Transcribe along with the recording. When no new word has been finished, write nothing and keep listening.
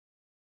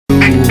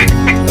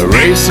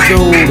It's the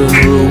golden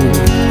rule.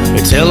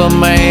 They tell a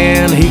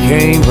man he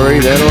can't pray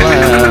that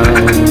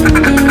aloud.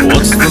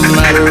 What's the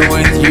matter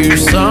with you,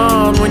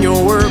 son, when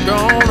your work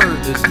on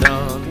earth is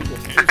done?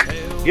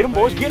 Get him,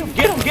 boys, get him,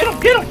 get him, get him,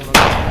 get him!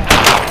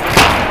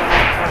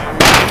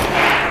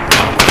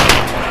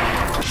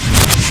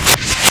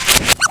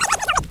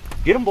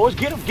 Get him, boys,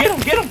 get him, get him,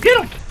 get him, get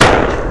him!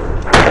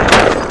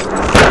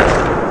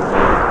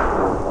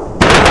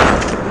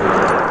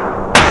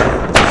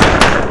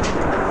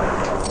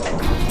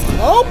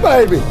 Oh,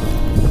 baby!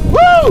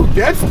 Woo!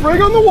 Dead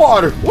spring on the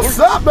water. What's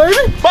up,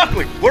 baby?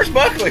 Buckley, where's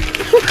Buckley?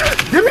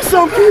 Give me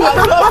some, kid.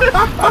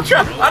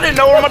 I didn't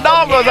know where my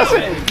dog was. I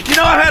said, you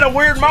know, I had a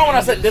weird moment.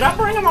 I said, did I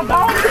bring him my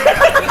dog?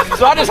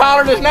 So I just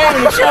hollered his name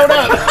and he showed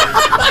up.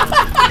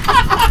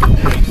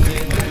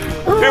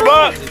 Here,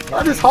 Buck.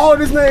 I just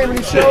hollered his name and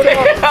he showed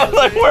up. I was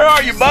like, where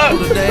are you, Buck?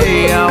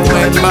 Today I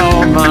went and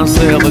bought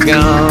myself a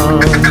gun.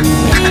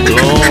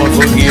 Lord,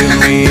 forgive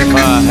me if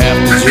I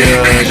have to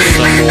judge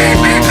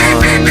someone.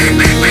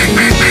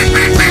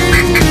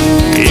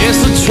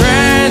 It's a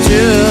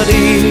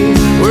tragedy.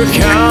 We're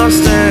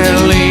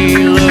constantly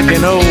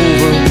looking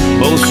over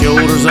both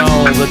shoulders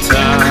all the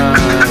time.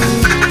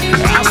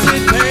 I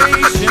sit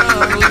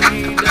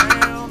patiently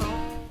down.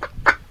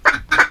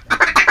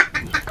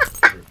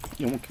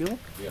 You want to kill him?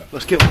 Yeah.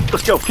 Let's kill him.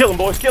 Let's go. Kill him,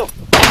 boys. Kill him.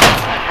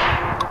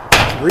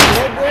 Bring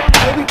that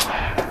down, baby.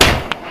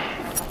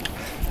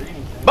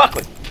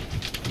 Buckley.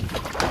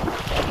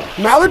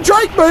 Mallard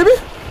Drake, baby.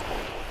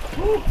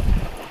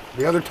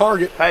 The other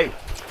target. Hey,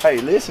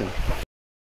 listen.